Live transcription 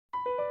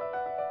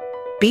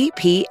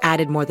BP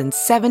added more than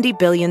 $70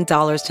 billion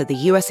to the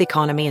U.S.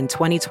 economy in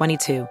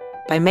 2022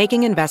 by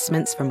making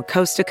investments from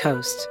coast to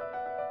coast.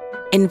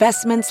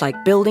 Investments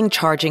like building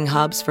charging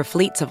hubs for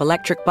fleets of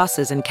electric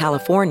buses in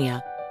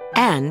California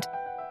and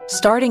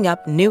starting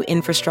up new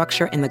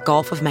infrastructure in the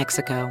Gulf of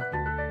Mexico.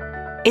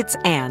 It's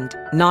and,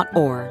 not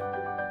or.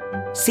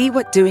 See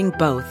what doing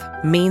both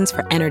means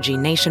for energy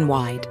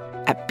nationwide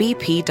at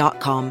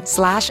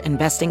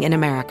bp.com/investing in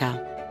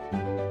America.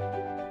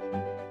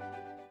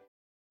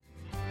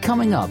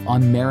 Coming up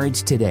on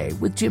Marriage Today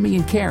with Jimmy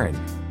and Karen.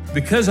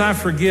 Because I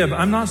forgive,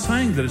 I'm not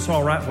saying that it's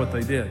all right what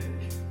they did.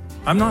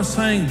 I'm not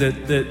saying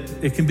that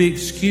it can be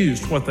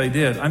excused what they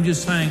did. I'm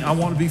just saying I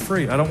want to be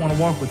free. I don't want to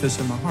walk with this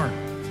in my heart.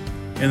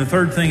 And the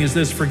third thing is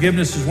this: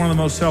 forgiveness is one of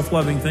the most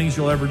self-loving things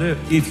you'll ever do.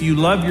 If you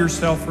love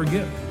yourself,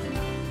 forgive.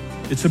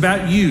 It's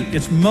about you.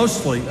 It's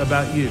mostly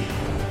about you.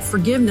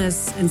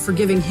 Forgiveness and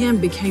forgiving him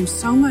became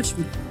so much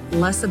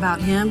less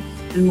about him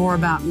and more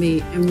about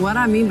me. And what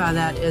I mean by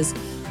that is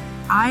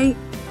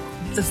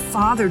the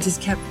Father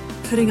just kept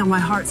putting on my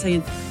heart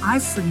saying,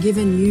 I've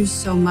forgiven you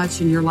so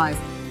much in your life.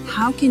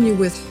 How can you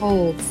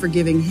withhold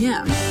forgiving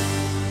him?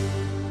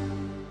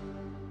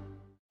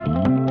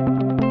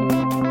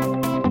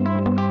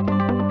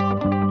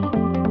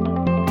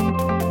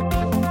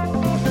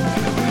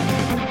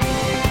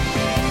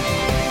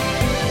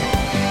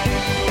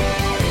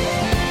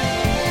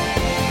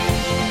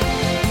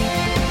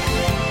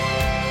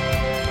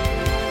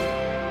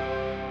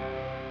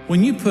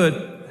 When you put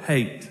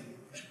hate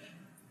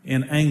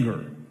and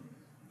anger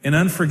and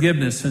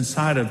unforgiveness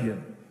inside of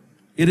you,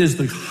 it is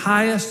the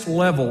highest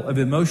level of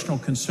emotional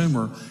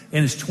consumer,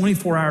 and it's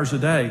 24 hours a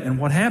day. And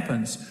what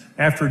happens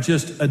after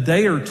just a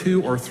day or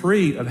two or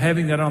three of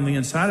having that on the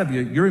inside of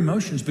you, your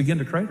emotions begin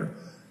to crater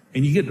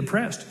and you get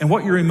depressed. And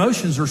what your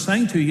emotions are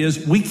saying to you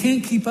is, we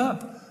can't keep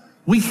up.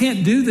 We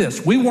can't do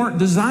this. We weren't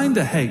designed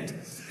to hate.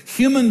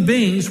 Human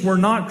beings were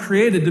not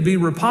created to be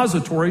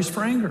repositories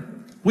for anger.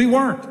 We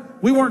weren't.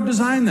 We weren't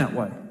designed that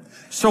way.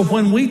 So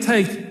when we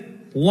take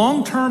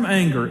long-term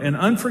anger and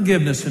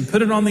unforgiveness and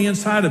put it on the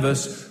inside of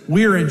us,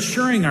 we are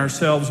ensuring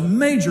ourselves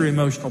major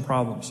emotional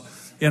problems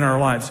in our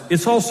lives.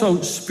 It's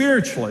also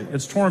spiritually,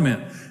 it's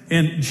torment.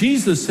 And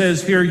Jesus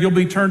says here, you'll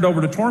be turned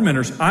over to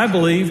tormentors. I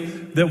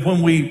believe that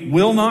when we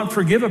will not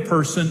forgive a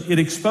person, it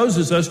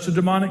exposes us to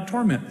demonic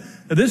torment.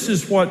 Now, this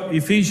is what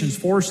Ephesians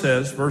 4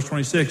 says, verse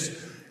 26.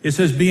 It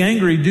says, be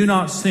angry, do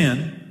not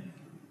sin.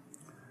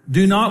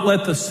 Do not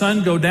let the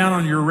sun go down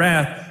on your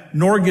wrath,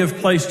 nor give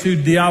place to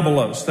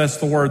diabolos. That's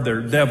the word there,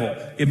 devil.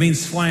 It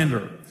means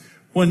slander.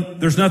 When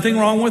there's nothing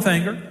wrong with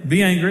anger,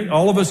 be angry.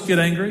 All of us get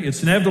angry.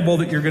 It's inevitable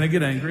that you're going to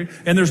get angry.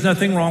 And there's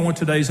nothing wrong with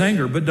today's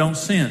anger, but don't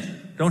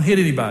sin. Don't hit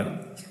anybody.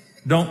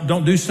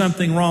 Don't do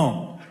something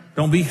wrong.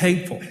 Don't be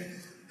hateful.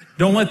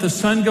 Don't let the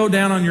sun go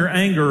down on your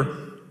anger.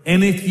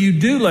 And if you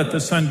do let the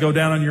sun go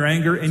down on your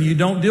anger and you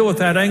don't deal with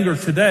that anger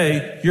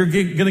today, you're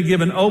going to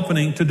give an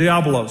opening to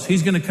diabolos.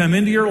 He's going to come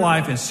into your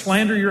life and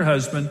slander your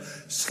husband,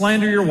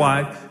 slander your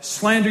wife,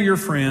 slander your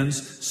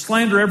friends,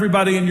 slander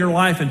everybody in your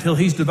life until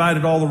he's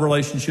divided all the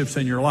relationships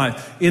in your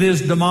life. It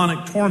is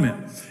demonic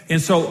torment.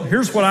 And so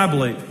here's what I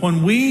believe.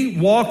 When we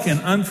walk in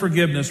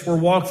unforgiveness, we're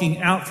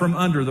walking out from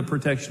under the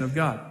protection of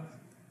God.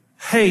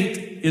 Hate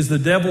is the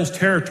devil's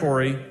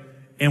territory.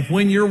 And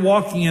when you're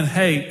walking in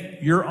hate,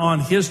 you're on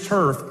his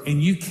turf,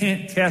 and you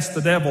can't cast the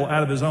devil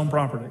out of his own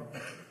property.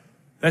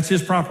 That's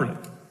his property.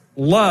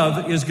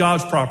 Love is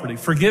God's property.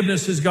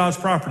 Forgiveness is God's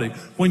property.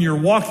 When you're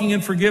walking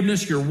in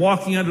forgiveness, you're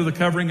walking under the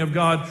covering of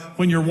God.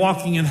 When you're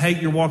walking in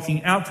hate, you're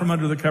walking out from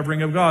under the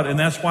covering of God. And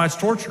that's why it's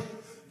torture.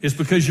 It's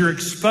because you're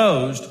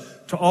exposed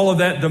to all of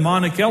that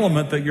demonic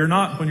element that you're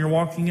not when you're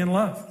walking in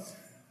love.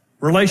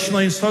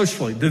 Relationally and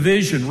socially,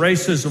 division,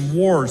 racism,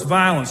 wars,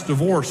 violence,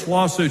 divorce,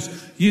 lawsuits.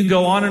 You can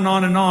go on and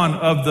on and on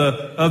of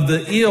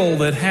the ill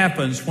that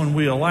happens when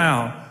we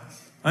allow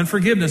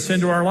unforgiveness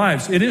into our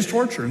lives. It is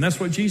torture, and that's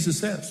what Jesus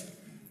says.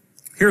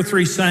 Here are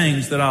 3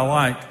 sayings that I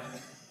like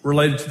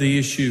related to the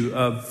issue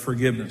of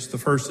forgiveness. The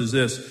first is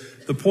this: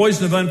 the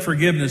poison of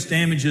unforgiveness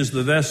damages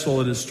the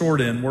vessel it is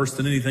stored in worse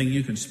than anything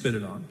you can spit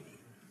it on.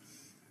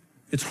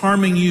 It's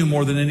harming you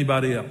more than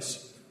anybody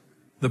else.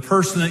 The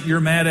person that you're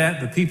mad at,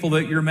 the people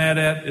that you're mad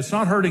at, it's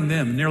not hurting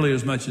them nearly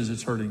as much as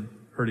it's hurting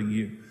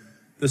you.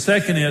 The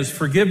second is,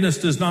 forgiveness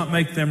does not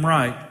make them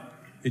right.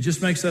 It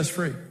just makes us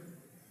free.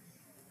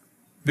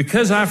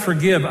 Because I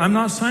forgive, I'm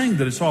not saying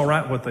that it's all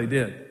right what they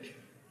did.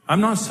 I'm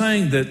not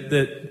saying that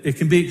it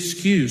can be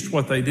excused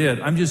what they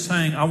did. I'm just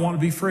saying I want to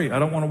be free. I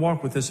don't want to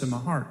walk with this in my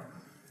heart.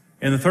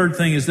 And the third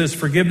thing is this: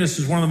 forgiveness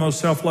is one of the most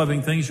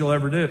self-loving things you'll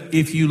ever do.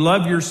 If you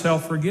love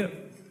yourself, forgive.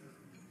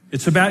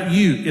 It's about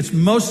you. It's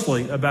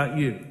mostly about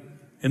you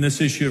in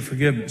this issue of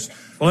forgiveness.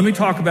 Well, let me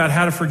talk about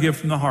how to forgive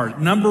from the heart.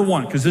 Number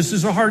one, because this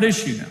is a hard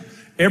issue now.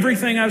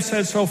 Everything I've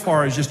said so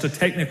far is just a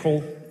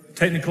technical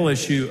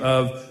issue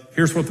of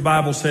here's what the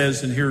Bible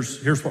says and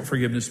here's what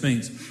forgiveness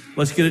means.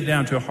 Let's get it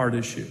down to a hard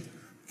issue.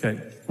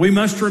 Okay. We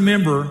must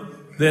remember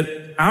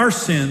that our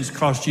sins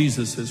cost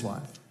Jesus his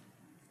life.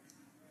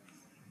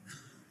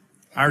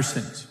 Our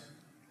sins.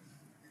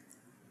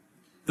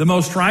 The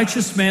most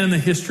righteous man in the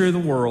history of the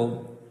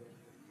world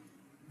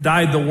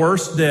died the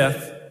worst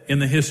death in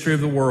the history of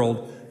the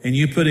world, and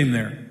you put him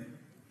there.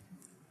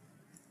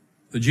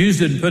 The Jews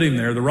didn't put him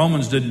there. The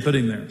Romans didn't put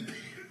him there.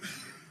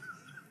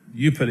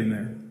 You put him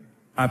there.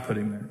 I put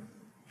him there.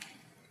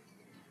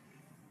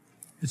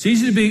 It's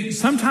easy to be,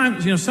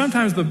 sometimes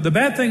the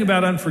bad thing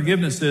about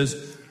unforgiveness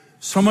is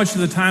so much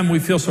of the time we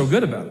feel so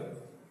good about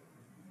it.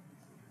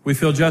 We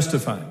feel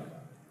justified.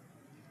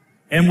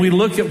 And we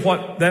look at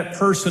what that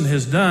person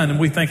has done and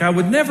we think, I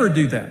would never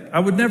do that.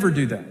 I would never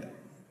do that.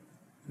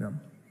 You know,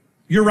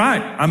 you're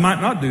right. I might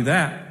not do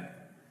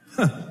that.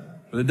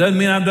 But it doesn't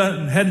mean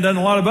hadn't done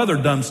a lot of other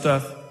dumb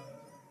stuff.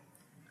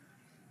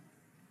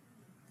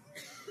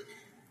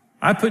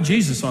 I put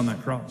Jesus on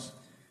that cross.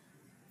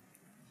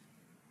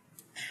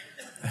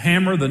 The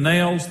hammer, the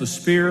nails, the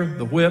spear,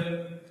 the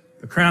whip,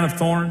 the crown of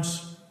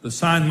thorns, the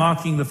sign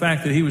mocking the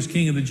fact that he was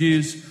king of the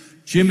Jews.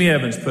 Jimmy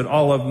Evans put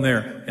all of them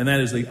there, and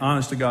that is the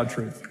honest to God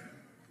truth.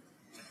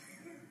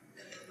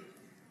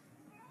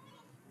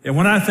 And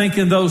when I think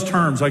in those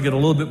terms, I get a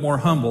little bit more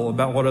humble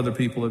about what other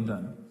people have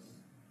done.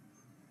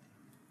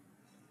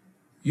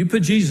 You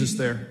put Jesus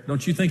there.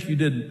 Don't you think you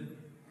didn't?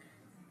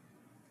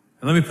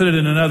 And let me put it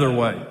in another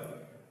way.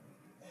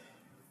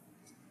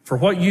 For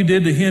what you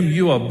did to him,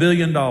 you owe $1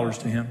 billion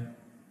to him.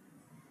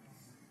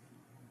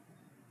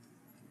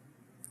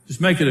 Just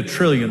make it $1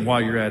 trillion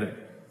while you're at it.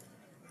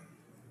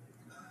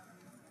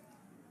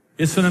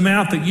 It's an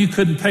amount that you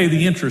couldn't pay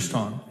the interest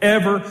on.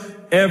 Ever,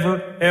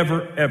 ever,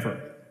 ever,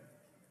 ever.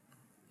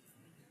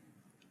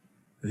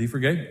 But he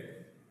forgave you.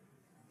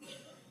 And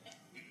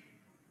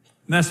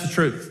that's the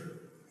truth.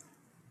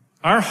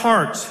 Our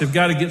hearts have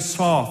got to get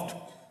soft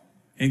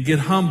and get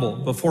humble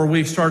before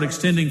we start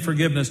extending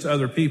forgiveness to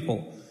other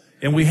people.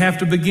 And we have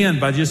to begin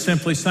by just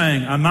simply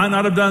saying, I might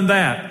not have done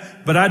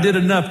that, but I did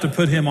enough to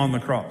put him on the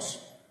cross.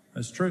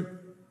 That's true.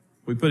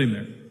 We put him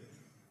there.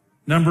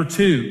 Number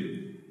 2,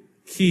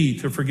 key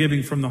to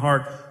forgiving from the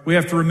heart, we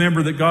have to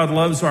remember that God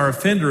loves our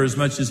offender as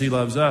much as he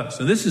loves us.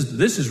 And this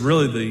is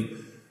really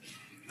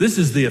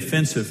the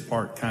offensive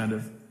part, kind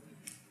of.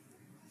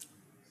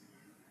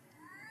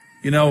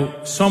 You know,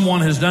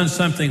 someone has done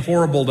something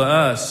horrible to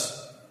us,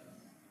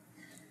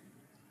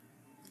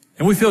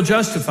 and we feel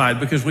justified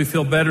because we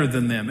feel better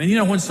than them. And you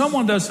know, when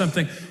someone does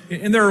something,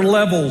 and there are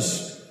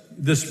levels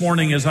this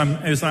morning as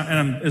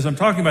I'm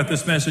talking about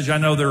this message, I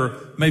know there are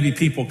maybe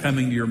people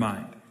coming to your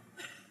mind,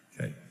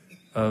 okay,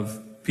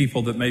 of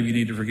people that maybe you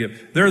need to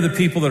forgive. There are the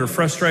people that are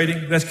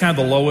frustrating. That's kind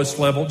of the lowest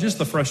level, just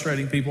the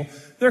frustrating people.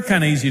 They're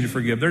kind of easy to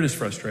forgive. They're just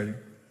frustrating.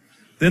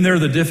 Then there are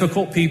the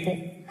difficult people.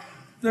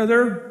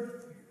 They're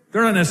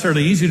not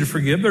necessarily easy to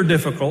forgive. They're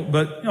difficult,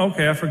 but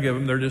okay, I forgive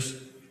them. They're just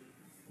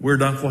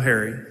weird Uncle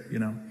Harry, you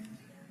know.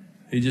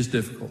 He's just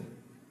difficult.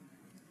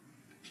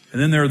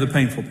 And then there are the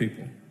painful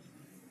people,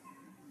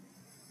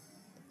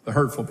 the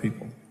hurtful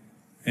people.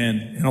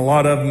 And a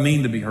lot of them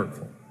mean to be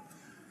hurtful.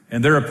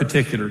 And they're a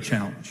particular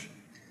challenge.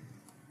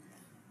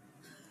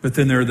 But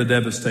then there are the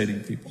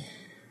devastating people.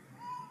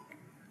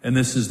 And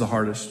this is the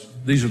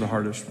hardest. These are the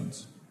hardest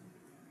ones.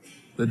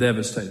 The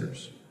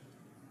devastators.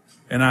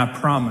 And I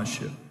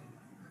promise you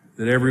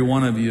that every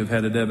one of you have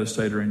had a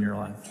devastator in your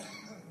life.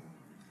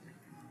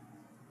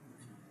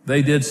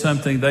 They did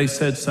something, they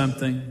said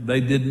something,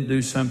 they didn't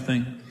do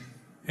something,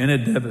 and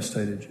it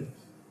devastated you.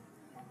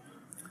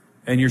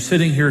 And you're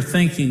sitting here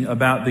thinking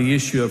about the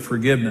issue of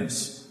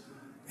forgiveness.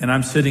 And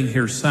I'm sitting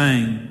here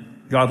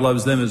saying, God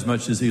loves them as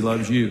much as he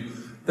loves you.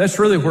 That's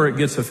really where it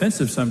gets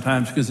offensive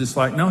sometimes, because it's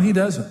like, no, he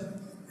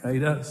doesn't. Yeah, he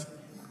does.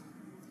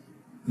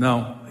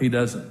 No, he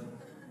doesn't.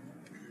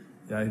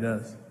 Yeah, he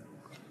does.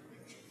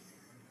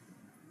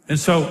 And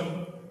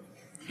so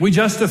we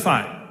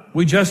justify.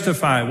 We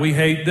justify. We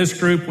hate this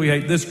group. We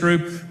hate this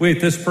group. We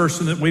hate this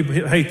person. We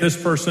hate this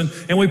person.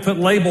 And we put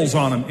labels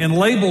on them. And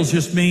labels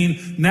just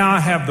mean now I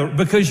have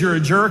because you're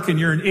a jerk and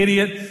you're an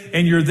idiot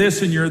and you're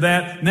this and you're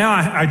that. Now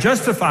I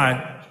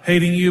justify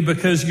hating you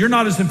because you're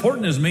not as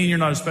important as me and you're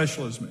not as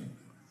special as me.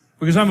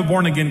 Because I'm a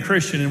born again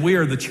Christian and we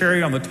are the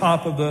cherry on the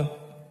top of the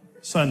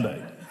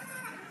sundae.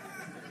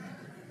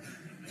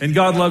 And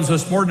God loves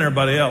us more than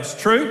everybody else.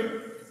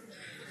 True?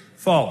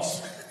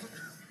 False.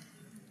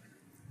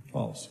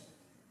 False.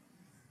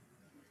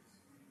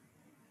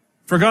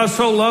 For God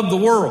so loved the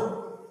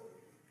world,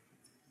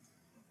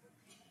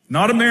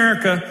 not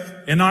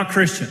America and not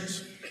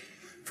Christians.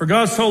 For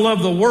God so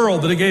loved the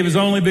world that he gave his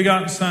only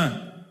begotten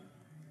Son,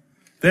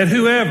 that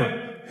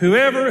whoever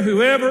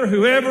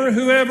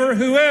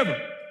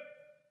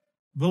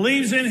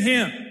believes in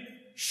him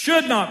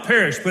should not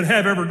perish but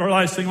have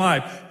everlasting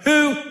life.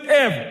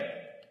 Whoever.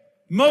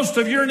 Most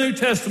of your New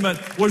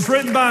Testament was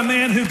written by a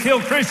man who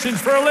killed Christians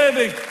for a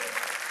living.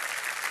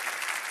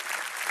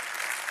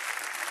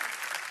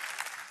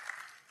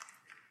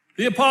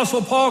 The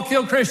Apostle Paul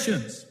killed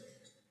Christians.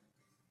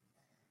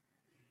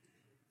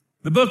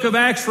 The book of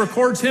Acts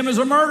records him as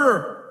a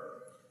murderer,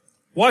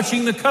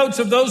 watching the coats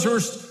of those who were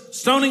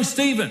stoning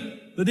Stephen,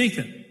 the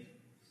deacon.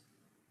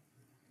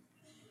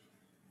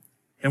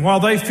 And while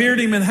they feared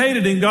him and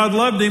hated him, God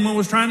loved him and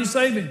was trying to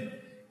save him.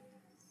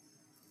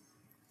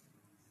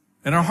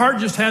 And our heart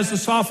just has to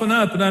soften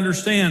up and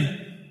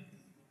understand,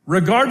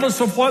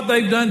 regardless of what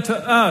they've done to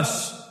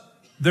us,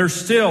 they're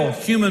still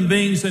human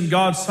beings in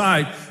God's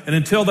sight. And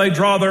until they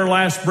draw their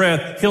last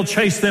breath, He'll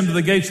chase them to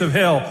the gates of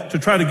hell to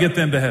try to get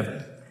them to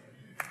heaven.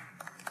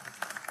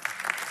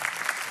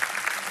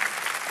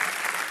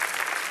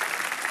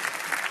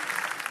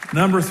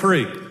 Number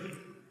 3,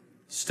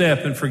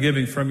 step in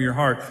forgiving from your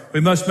heart. We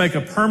must make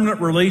a permanent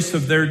release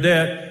of their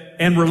debt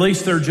and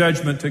release their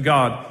judgment to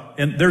God.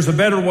 And there's a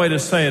better way to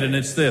say it, and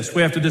it's this.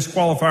 We have to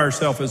disqualify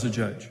ourselves as a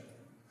judge.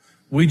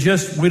 We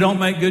don't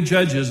make good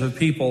judges of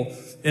people.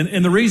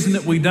 And the reason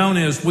that we don't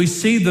is we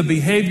see the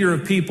behavior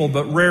of people,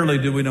 but rarely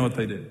do we know what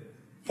they did,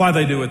 why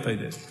they do what they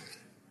did.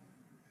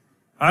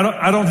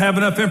 I don't have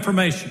enough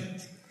information.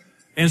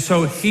 And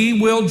so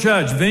He will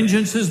judge.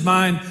 Vengeance is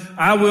mine.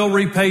 I will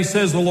repay,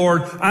 says the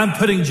Lord. I'm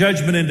putting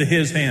judgment into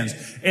His hands.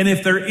 And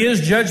if there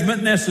is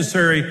judgment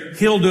necessary,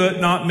 He'll do it,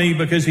 not me,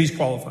 because He's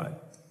qualified.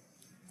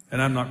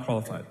 And I'm not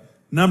qualified.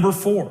 Number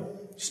 4,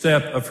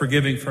 step of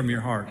forgiving from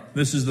your heart.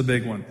 This is the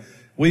big one.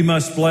 We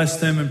must bless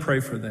them and pray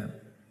for them.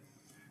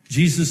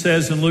 Jesus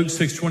says in Luke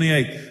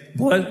 6:28,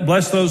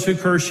 bless those who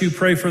curse you,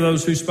 pray for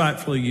those who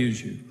spitefully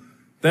use you.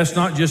 That's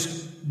not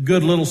just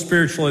good little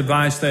spiritual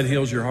advice, that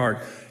heals your heart.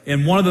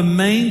 And one of the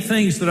main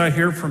things that I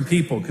hear from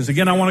people, because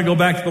again, I want to go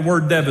back to the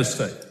word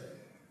devastate.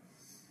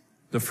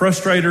 The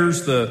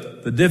frustrators,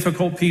 the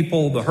difficult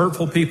people, the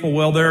hurtful people,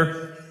 well,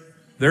 they're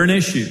an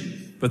issue,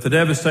 but the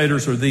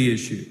devastators are the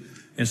issue.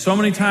 And so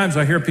many times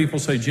I hear people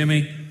say,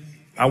 Jimmy,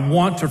 I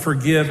want to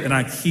forgive, and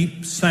I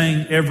keep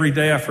saying every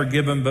day I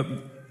forgive them, but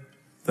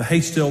the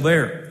hate's still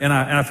there, and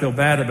I feel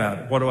bad about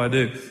it. What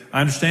do? I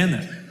understand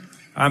that.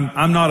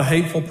 I'm not a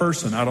hateful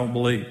person, I don't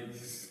believe.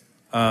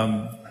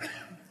 But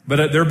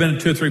there have been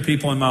 2 or 3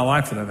 people in my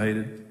life that I've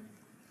hated.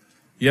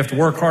 You have to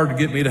work hard to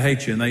get me to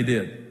hate you, and they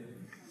did.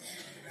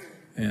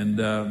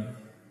 And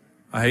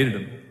I hated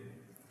them.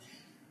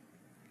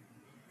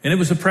 And it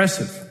was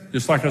oppressive.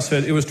 Just like I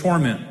said, it was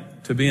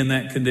torment to be in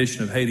that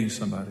condition of hating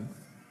somebody.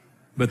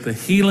 But the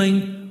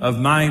healing of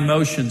my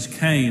emotions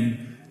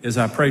came as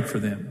I prayed for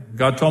them.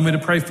 God told me to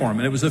pray for them,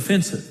 and it was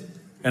offensive.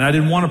 And I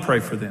didn't want to pray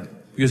for them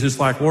because it's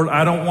like, Lord,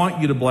 I don't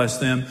want you to bless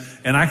them.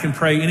 And I can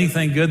pray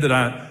anything good that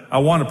I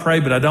want to pray,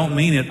 but I don't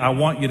mean it. I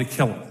want you to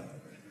kill them.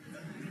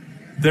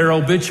 Their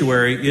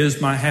obituary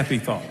is my happy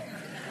thought.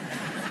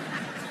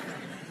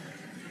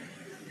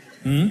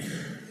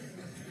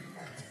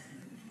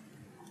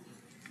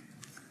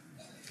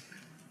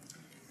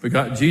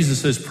 But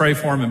Jesus says, pray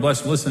for them and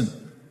bless them. Listen,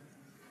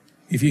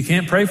 if you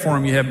can't pray for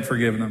them, you haven't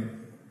forgiven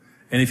them.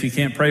 And if you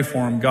can't pray for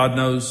them, God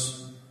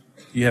knows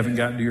you haven't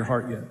gotten to your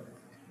heart yet.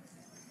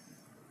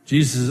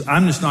 Jesus says,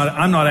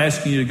 I'm not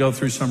asking you to go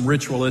through some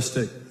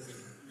ritualistic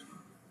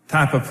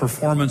type of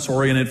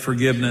performance-oriented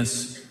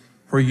forgiveness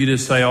where you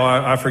just say, oh,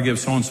 I forgive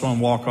so-and-so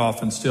and walk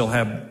off and still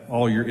have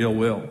all your ill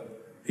will.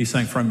 He's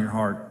saying from your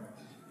heart.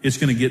 It's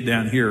going to get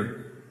down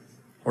here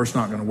or it's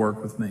not going to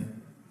work with me.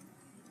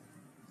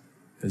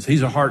 Because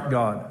He's a heart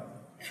God.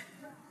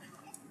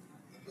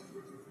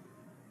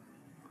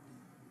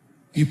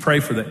 You pray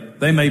for them.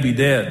 They may be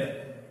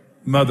dead.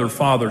 Mother,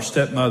 father,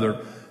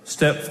 stepmother,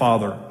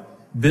 stepfather,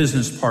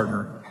 business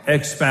partner,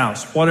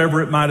 ex-spouse,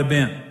 whatever it might have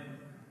been.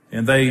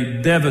 And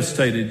they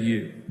devastated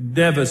you.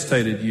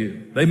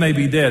 They may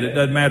be dead. It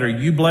doesn't matter.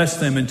 You bless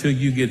them until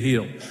you get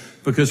healed.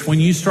 Because when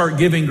you start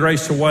giving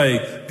grace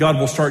away, God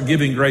will start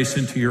giving grace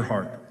into your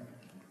heart.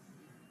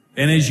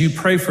 And as you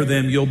pray for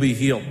them, you'll be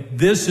healed.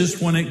 This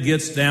is when it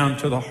gets down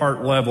to the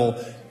heart level.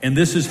 And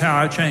this is how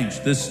I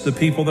changed. This is the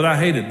people that I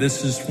hated.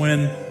 This is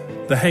when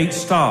the hate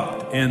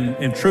stopped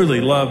and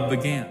truly love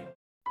began.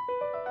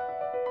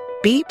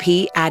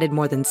 BP added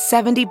more than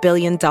 $70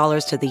 billion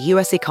to the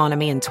U.S.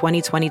 economy in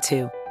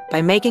 2022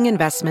 by making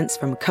investments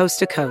from coast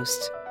to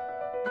coast.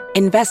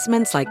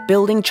 Investments like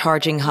building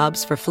charging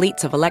hubs for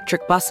fleets of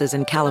electric buses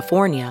in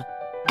California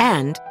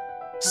and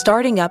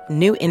starting up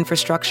new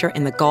infrastructure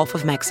in the Gulf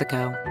of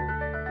Mexico.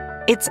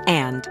 It's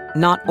and,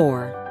 not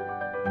or.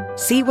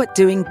 See what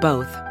doing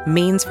both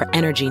means for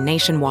energy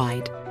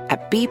nationwide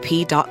at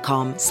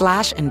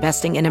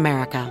bp.com/investing in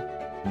America.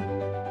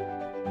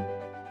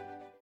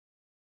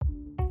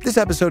 This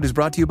episode is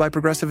brought to you by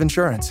Progressive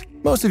Insurance.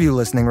 Most of you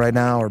listening right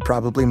now are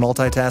probably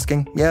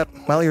multitasking. Yep,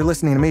 while you're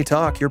listening to me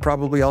talk, you're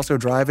probably also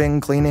driving,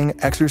 cleaning,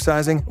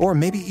 exercising, or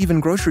maybe even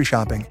grocery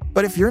shopping.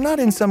 But if you're not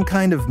in some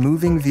kind of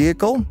moving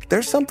vehicle,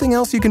 there's something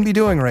else you can be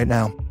doing right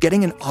now.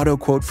 Getting an auto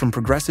quote from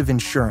Progressive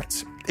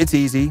Insurance. It's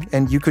easy,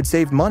 and you could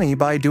save money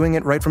by doing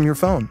it right from your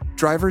phone.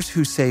 Drivers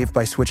who save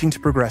by switching to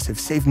Progressive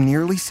save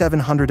nearly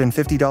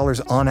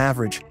 $750 on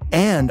average.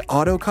 And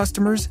auto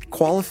customers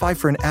qualify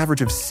for an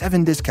average of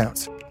 7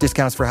 discounts.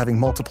 Discounts for having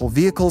multiple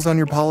vehicles on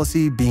your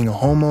policy, being a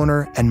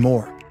homeowner, and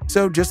more.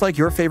 So just like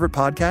your favorite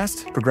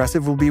podcast,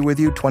 Progressive will be with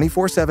you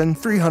 24/7,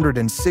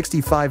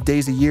 365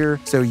 days a year,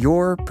 so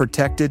you're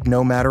protected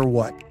no matter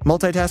what.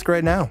 Multitask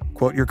right now.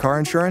 Quote your car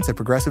insurance at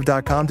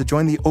Progressive.com to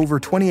join the over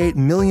 28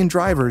 million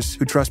drivers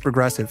who trust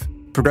Progressive.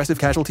 Progressive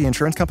Casualty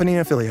Insurance Company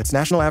and Affiliates.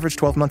 National average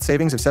 12-month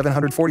savings of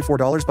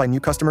 $744 by new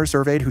customers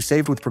surveyed who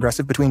saved with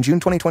Progressive between June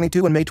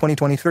 2022 and May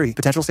 2023.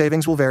 Potential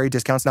savings will vary.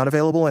 Discounts not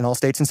available in all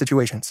states and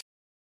situations.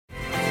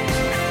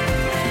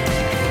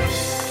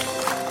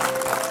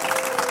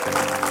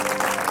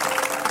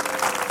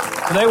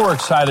 Today we're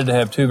excited to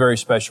have two very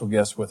special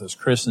guests with us,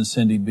 Chris and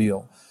Cindy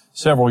Beal.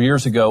 Several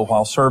years ago,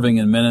 while serving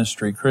in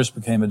ministry, Chris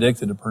became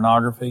addicted to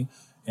pornography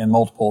and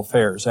multiple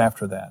affairs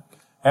after that.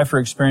 After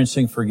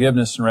experiencing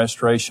forgiveness and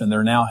restoration,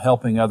 they're now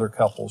helping other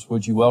couples.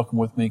 Would you welcome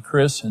with me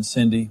Chris and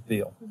Cindy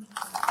Beal? Good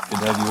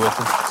to have you with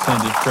us.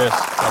 Cindy, Chris,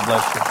 God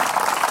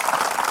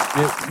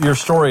bless you. Your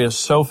story is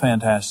so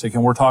fantastic,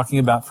 and we're talking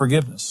about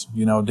forgiveness,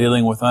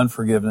 dealing with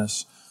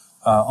unforgiveness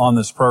on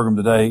this program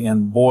today.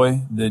 And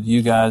boy, did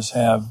you guys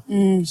have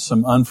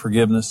some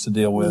unforgiveness to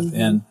deal with.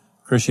 Mm-hmm. And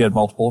Chris, you had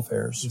multiple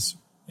affairs. Yes.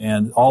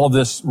 And all of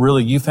this,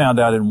 really, you found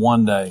out in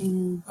one day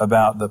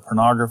about the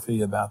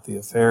pornography, about the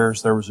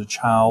affairs. There was a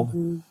child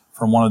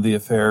from one of the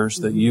affairs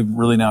that you've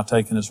really now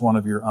taken as one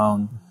of your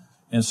own.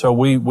 And so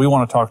we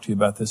want to talk to you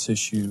about this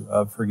issue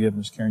of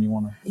forgiveness. Karen, you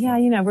want to?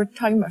 Yeah, we're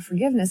talking about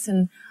forgiveness,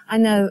 and I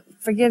know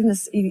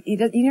forgiveness, you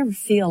never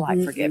feel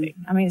like forgiving.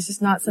 I mean, it's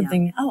just not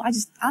something,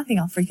 I think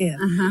I'll forgive.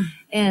 Uh-huh.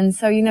 And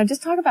so,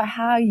 just talk about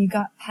how you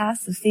got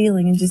past the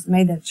feeling and just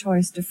made that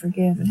choice to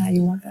forgive and how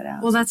you work that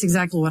out. Well, that's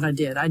exactly what I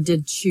did. I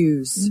did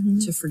choose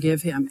to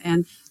forgive him.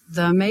 And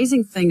the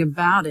amazing thing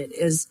about it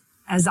is,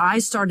 as I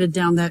started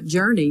down that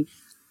journey,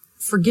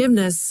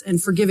 forgiveness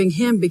and forgiving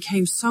him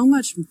became so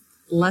much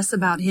less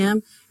about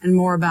him and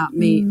more about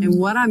me. And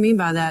what I mean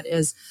by that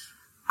is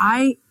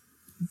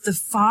the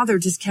Father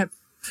just kept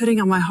putting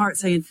on my heart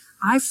saying,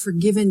 I've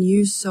forgiven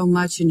you so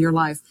much in your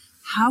life.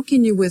 How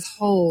can you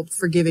withhold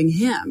forgiving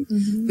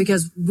him?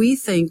 Because we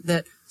think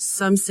that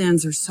some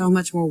sins are so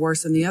much more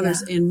worse than the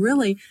others. Yeah. And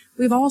really,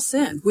 we've all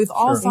sinned. We've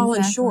all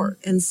fallen short.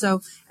 And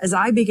so as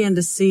I began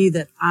to see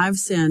that I've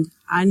sinned,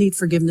 I need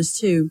forgiveness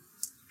too.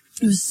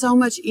 It was so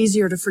much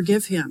easier to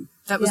forgive him.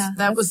 That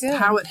was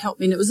how it helped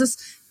me. And it was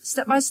just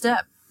step by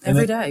step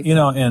every day.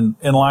 And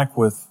like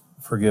with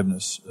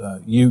forgiveness,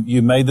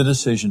 you made the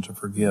decision to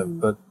forgive,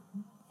 but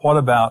what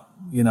about,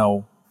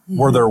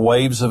 were there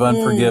waves of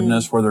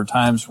unforgiveness? Were there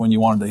times when you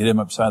wanted to hit him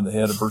upside the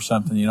head or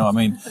something? In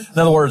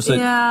other words,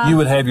 that you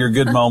would have your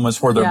good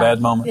moments. Were there bad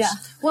moments? Yeah.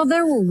 Well,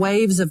 there were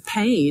waves of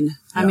pain.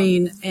 Yeah. I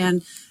mean,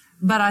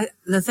 but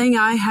the thing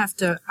I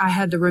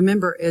had to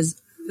remember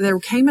is there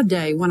came a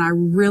day when I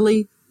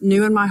really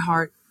knew in my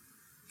heart,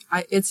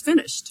 it's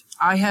finished.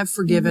 I have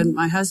forgiven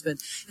my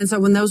husband. And so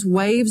when those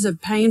waves of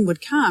pain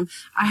would come,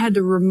 I had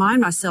to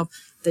remind myself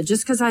that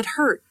just because I'd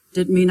hurt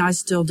didn't mean I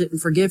still didn't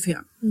forgive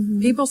him.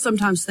 People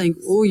sometimes think,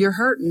 oh, you're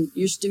hurting.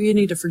 You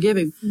need to forgive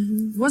him.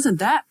 It wasn't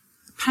that.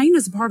 Pain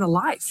is a part of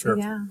life. Sure.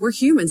 Yeah. We're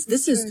humans.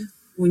 This is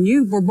when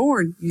you were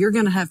born, you're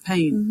going to have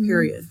pain,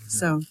 period.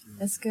 So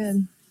that's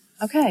good.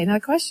 Okay. Another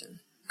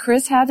question.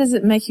 Chris, how does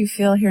it make you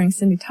feel hearing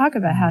Cindy talk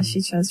about how she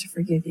chose to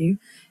forgive you?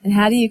 And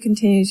how do you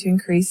continue to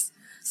increase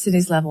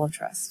Cindy's level of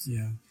trust?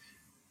 Yeah.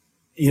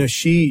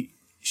 She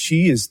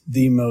is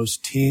the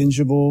most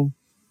tangible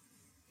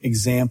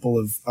example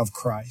of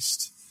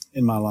Christ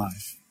in my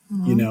life,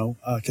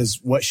 because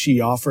what she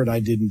offered, I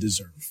didn't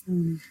deserve.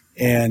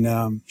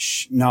 And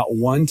not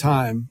one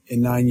time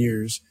in 9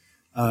 years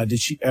did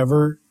she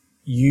ever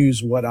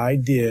use what I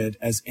did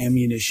as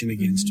ammunition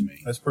against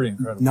me. That's pretty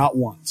incredible. Not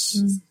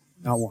once.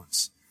 Not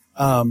once.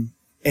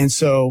 And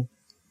so,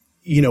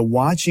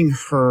 watching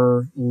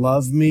her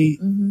love me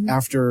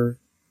after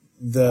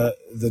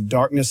the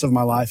darkness of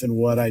my life and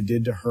what I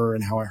did to her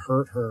and how I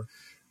hurt her,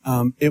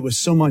 it was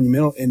so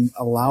monumental in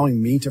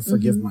allowing me to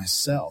forgive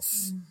myself.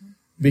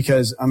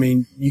 Because,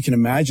 you can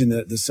imagine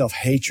the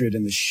self-hatred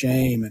and the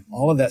shame and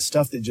all of that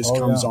stuff that just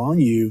comes on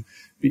you.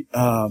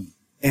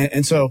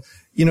 And so,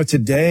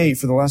 today,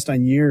 for the last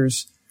 9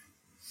 years,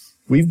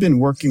 we've been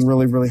working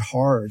really, really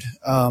hard.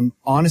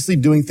 Honestly,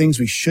 doing things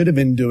we should have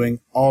been doing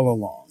all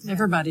along.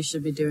 Everybody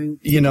should be doing.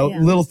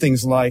 Little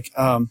things like,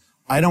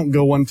 I don't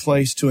go one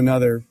place to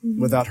another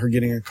without her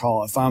getting a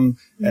call. If I'm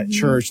at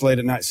church late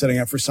at night setting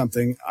up for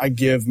something, I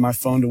give my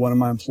phone to one of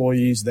my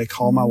employees. They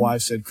call my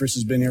wife, said, Chris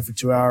has been here for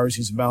 2 hours.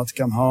 He's about to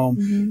come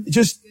home.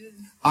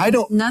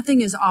 Nothing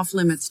is off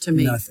limits to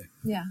me. Nothing.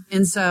 Yeah.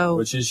 And so.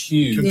 Which is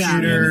huge.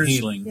 Computers.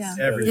 Healing. Yeah.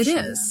 Everything.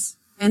 It is.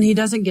 And he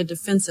doesn't get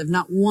defensive.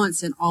 Not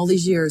once in all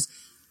these years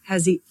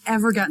has he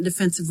ever gotten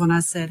defensive when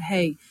I said,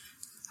 hey,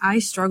 I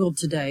struggled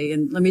today,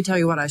 and let me tell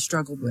you what I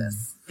struggled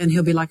with. And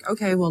he'll be like,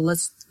 okay, well,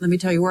 let me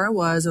tell you where I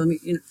was.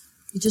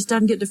 He just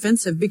doesn't get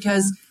defensive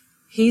because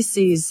he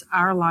sees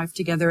our life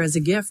together as a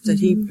gift that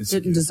he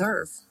didn't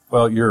deserve.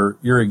 Well,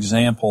 your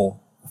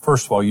example,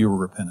 first of all, you were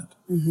repentant.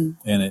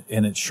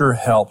 And it sure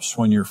helps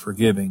when you're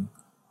forgiving,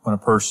 when a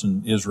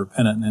person is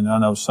repentant. And I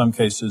know some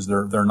cases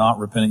they're not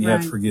repentant. You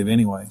have to forgive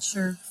anyway.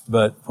 Sure.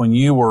 But when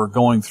you were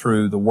going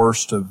through the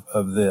worst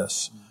of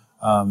this,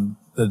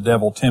 the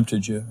devil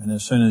tempted you, and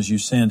as soon as you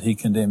sinned, he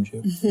condemned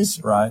you,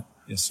 right?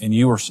 Yes. And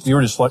you were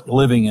just like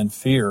living in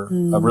fear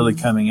of really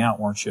coming out,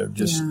 weren't you?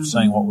 Just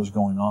saying what was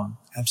going on.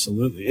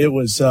 Absolutely. It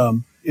was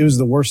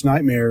the worst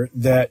nightmare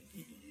that,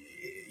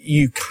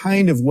 you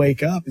kind of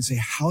wake up and say,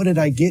 how did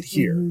I get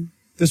here?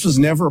 This was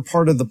never a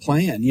part of the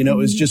plan. You know, it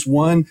was just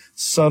one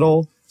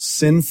subtle,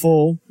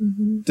 sinful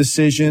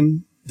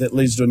decision that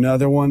leads to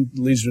another one,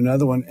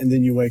 and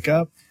then you wake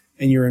up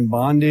and you're in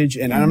bondage.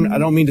 And I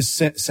don't mean to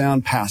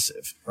sound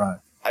passive. Right.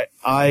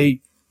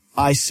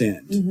 I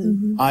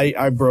sinned.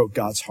 I broke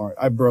God's heart.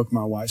 I broke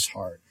my wife's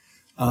heart.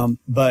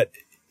 But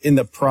in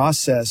the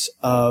process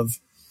of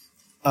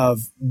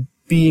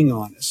being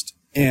honest,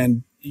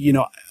 and, you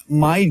know,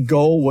 my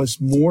goal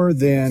was more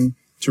than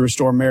to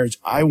restore marriage.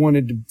 I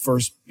wanted to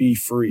first be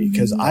free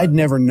because I'd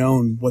never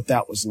known what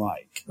that was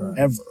like,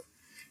 ever.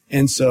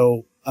 And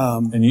so,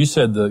 and you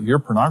said your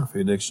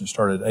pornography addiction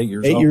started at 8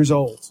 years old. 8 years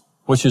old.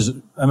 Which is,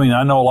 I mean,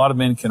 I know a lot of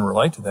men can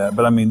relate to that,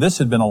 but I mean, this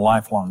had been a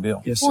lifelong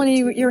deal. Yes, well,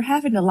 you're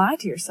having to lie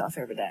to yourself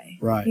every day.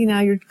 Right. You know,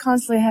 you're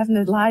constantly having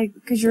to lie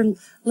because you're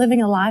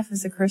living a life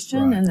as a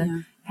Christian and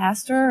a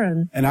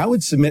pastor. And I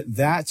would submit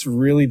that's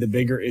really the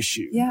bigger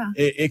issue. Yeah.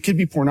 It could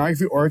be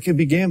pornography, or it could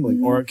be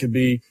gambling, or it could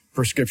be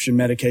prescription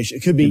medication.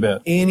 It could be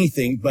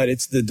anything, but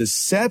it's the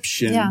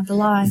deception the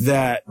lie.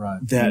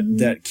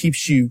 that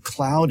keeps you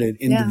clouded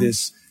into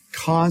this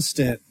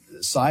constant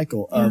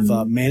cycle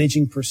of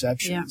managing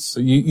perceptions. So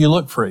you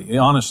look free,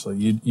 honestly,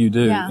 you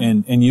do. Yeah.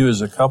 And you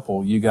as a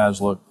couple, you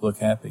guys look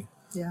happy.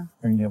 Yeah.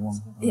 Here you have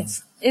one.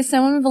 Yes. If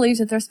someone believes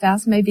that their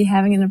spouse may be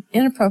having an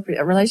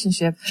inappropriate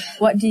relationship,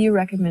 what do you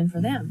recommend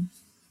for them?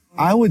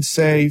 I would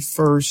say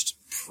first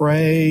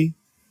pray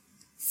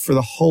for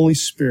the Holy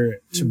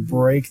Spirit to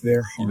break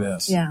their heart.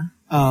 Yes.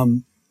 Yeah.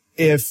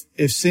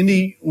 If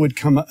Cindy would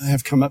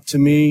have come up to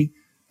me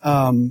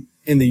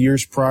in the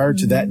years prior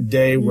to that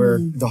day where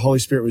the Holy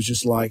Spirit was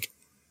just like,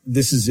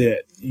 this is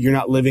it. You're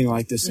not living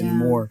like this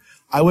anymore.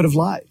 I would have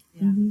lied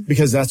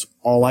because that's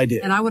all I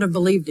did. And I would have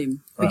believed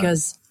him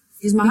because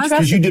he's my husband.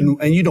 Because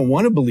you don't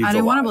want to believe. I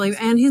didn't want to believe,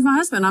 and he's my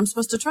husband. I'm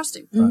supposed to trust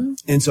him.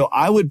 Right. And so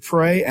I would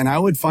pray, and I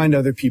would find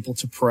other people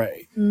to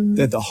pray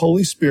that the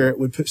Holy Spirit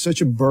would put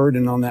such a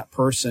burden on that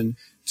person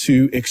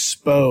to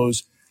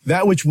expose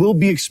that which will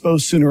be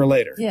exposed sooner or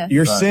later. Yes.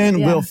 Your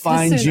sin will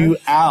find you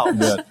out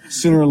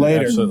sooner or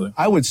later. Absolutely.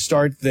 I would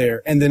start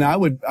there, and then I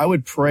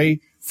would pray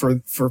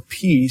for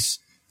peace,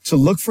 to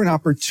look for an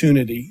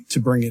opportunity to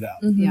bring it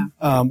up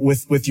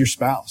with your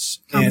spouse.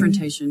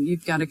 Confrontation.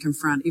 You've got to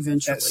confront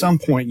eventually. At some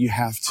point, you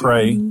have to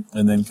pray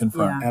and then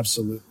confront. Yeah.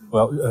 Absolutely.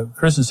 Well,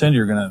 Chris and Cindy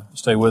are going to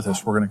stay with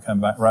us. We're going to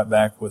come right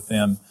back with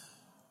them.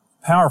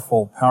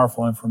 Powerful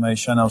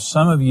information. I know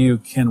some of you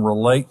can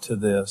relate to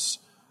this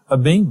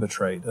of being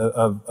betrayed,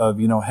 of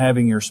you know,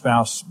 having your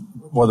spouse,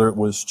 whether it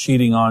was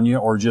cheating on you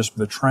or just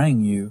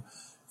betraying you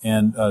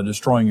and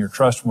destroying your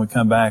trust. When we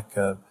come back,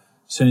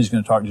 Cindy's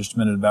going to talk just a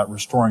minute about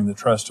restoring the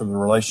trust of the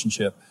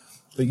relationship.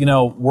 But, you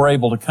know, we're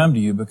able to come to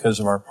you because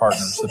of our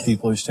partners, the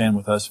people who stand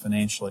with us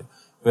financially.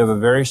 We have a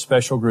very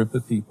special group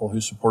of people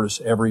who support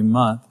us every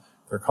month.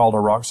 They're called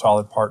our Rock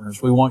Solid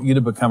Partners. We want you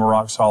to become a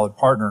Rock Solid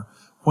Partner.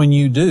 When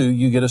you do,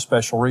 you get a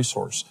special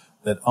resource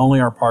that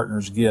only our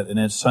partners get. And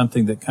it's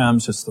something that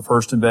comes, it's the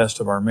first and best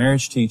of our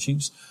marriage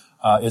teachings.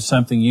 It's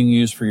something you can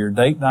use for your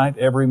date night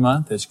every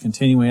month. It's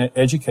continuing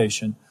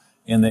education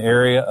in the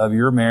area of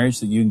your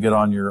marriage that you can get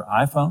on your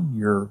iPhone,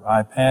 your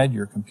iPad,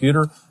 your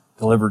computer,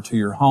 delivered to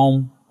your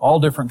home, all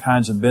different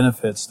kinds of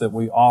benefits that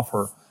we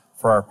offer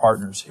for our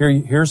partners.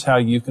 Here's how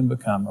you can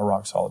become a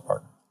Rock Solid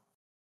Partner.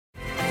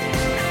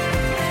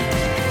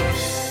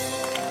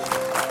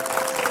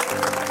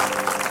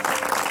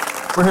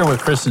 We're here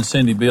with Chris and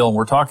Cindy Beal, and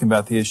we're talking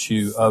about the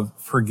issue of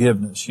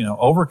forgiveness, you know,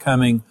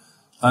 overcoming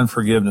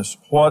unforgiveness.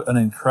 What an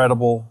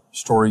incredible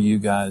story you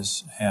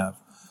guys have.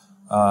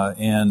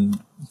 And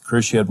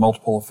Chris, you had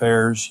multiple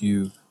affairs.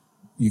 You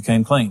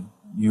came clean.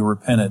 You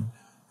repented.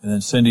 And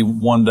then Cindy,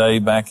 one day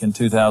back in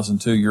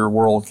 2002, your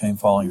world came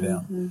falling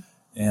down.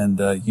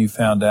 And you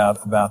found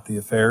out about the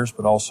affairs,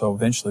 but also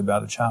eventually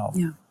about a child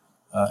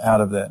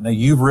out of that. Now,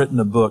 you've written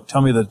a book.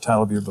 Tell me the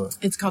title of your book.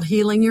 It's called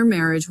Healing Your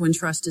Marriage When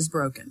Trust is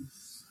Broken.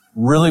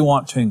 Really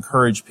want to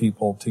encourage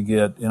people to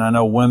get, and I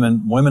know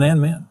women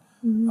and men,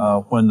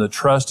 when the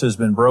trust has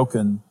been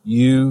broken,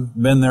 you've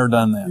been there,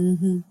 done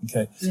that.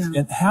 Okay. Yeah.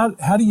 And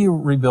how do you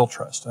rebuild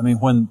trust? I mean,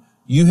 when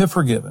you have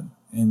forgiven,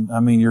 and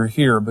I mean, you're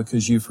here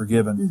because you've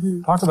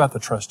forgiven. Talk about the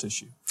trust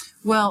issue.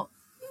 Well,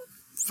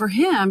 for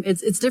him,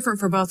 it's different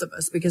for both of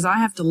us because I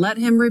have to let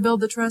him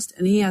rebuild the trust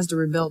and he has to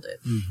rebuild it.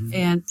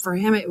 And for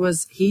him,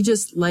 he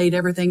just laid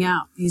everything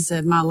out. He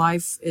said, my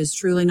life is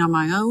truly not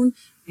my own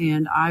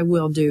and I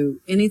will do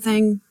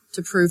anything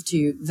to prove to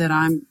you that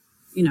I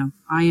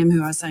am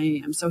who I say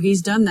I am. So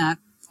he's done that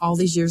all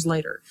these years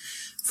later.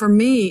 For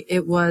me,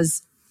 it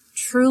was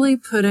truly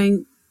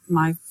putting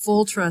my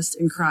full trust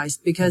in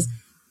Christ because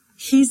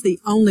he's the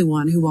only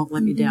one who won't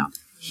let me down.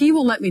 He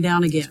will let me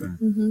down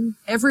again.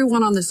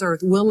 Everyone on this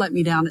earth will let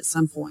me down at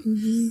some point.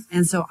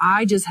 And so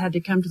I just had to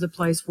come to the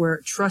place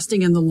where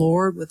trusting in the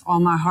Lord with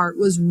all my heart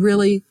was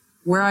really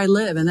where I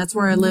live. And that's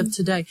where I live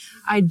today.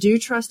 I do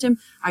trust him.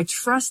 I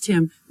trust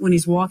him when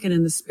he's walking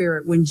in the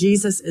Spirit. When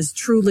Jesus is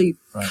truly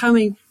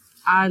coming,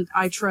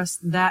 I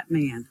trust that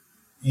man.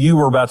 You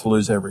were about to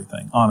lose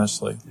everything,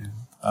 honestly.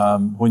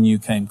 when you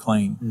came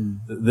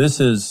clean. This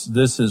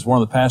is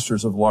one of the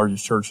pastors of the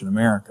largest church in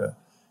America,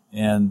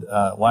 and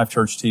Life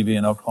Church TV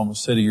in Oklahoma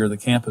City. You're the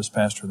campus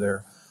pastor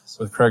there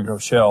with Craig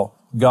Rochelle.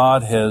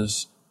 God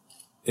has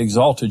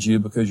exalted you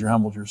because you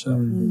humbled yourself.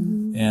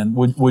 And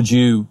would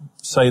you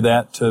say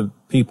that to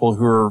people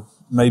who are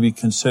maybe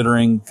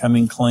considering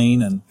coming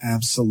clean? And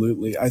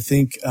absolutely, I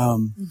think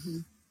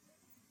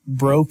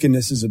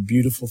brokenness is a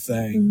beautiful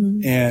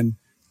thing, and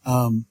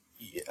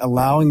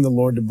allowing the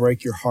Lord to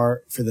break your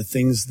heart for the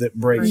things that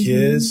break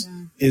His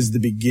is the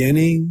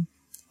beginning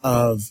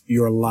of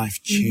your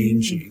life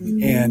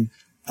changing. And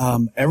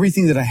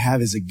everything that I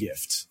have is a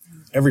gift.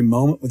 Every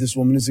moment with this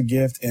woman is a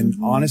gift. And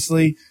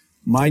honestly,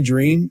 my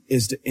dream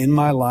is to end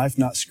my life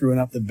not screwing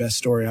up the best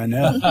story I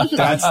know.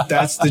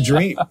 That's the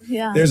dream.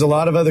 Yeah. There's a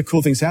lot of other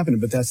cool things happening,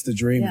 but that's the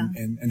dream. Yeah.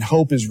 And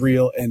hope is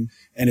real, and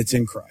it's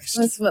in Christ.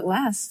 That's what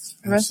lasts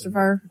the rest of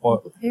our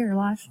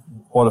life.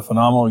 What a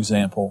phenomenal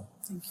example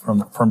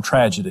from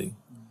tragedy,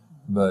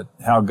 but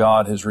how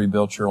God has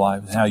rebuilt your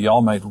life and how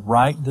y'all made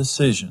right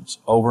decisions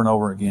over and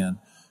over again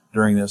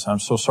during this. I'm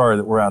so sorry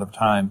that we're out of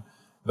time,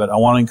 but I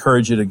want to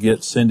encourage you to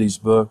get Cindy's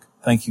book.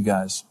 Thank you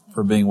guys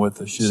for being with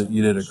us.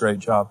 You did a great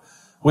job.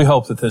 We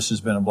hope that this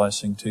has been a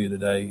blessing to you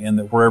today, and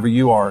that wherever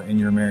you are in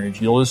your marriage,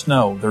 you'll just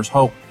know there's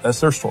hope. That's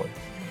their story.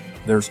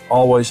 There's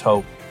always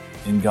hope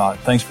in God.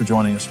 Thanks for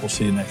joining us. We'll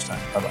see you next time.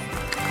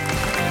 Bye-bye.